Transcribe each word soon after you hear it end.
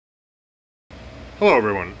Hello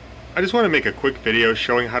everyone. I just want to make a quick video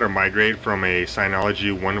showing how to migrate from a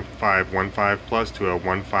Synology 1515 Plus to a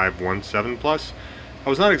 1517 Plus. I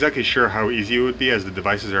was not exactly sure how easy it would be, as the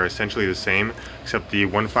devices are essentially the same, except the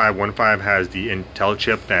 1515 has the Intel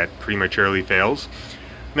chip that prematurely fails.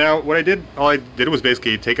 Now all I did was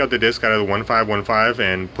basically take out the disk out of the 1515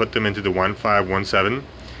 and put them into the 1517.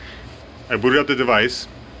 I booted up the device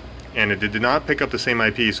and it did not pick up the same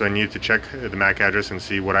IP, so I needed to check the MAC address and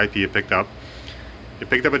see what IP it picked up. It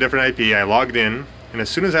picked up a different IP. I logged in, and as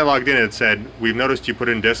soon as I logged in, it said, "We've noticed you put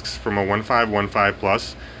in disks from a 1515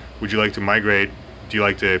 Plus. Would you like to migrate? Do you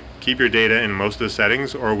like to keep your data in most of the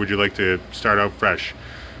settings, or would you like to start out fresh?"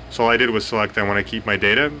 So all I did was select I want to keep my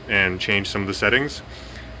data and change some of the settings.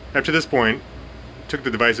 After this point, it took the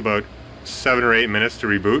device about 7 or 8 minutes to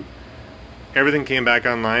reboot. Everything came back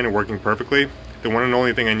online and working perfectly. The one and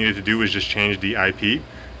only thing I needed to do was just change the IP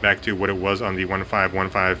back to what it was on the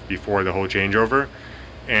 1515 before the whole changeover.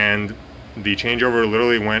 And the changeover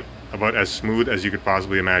literally went about as smooth as you could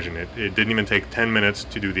possibly imagine. It didn't even take 10 minutes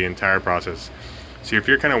to do the entire process. So if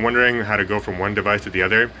you're kind of wondering how to go from one device to the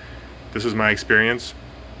other, this was my experience.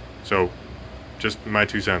 So just my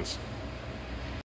 2 cents.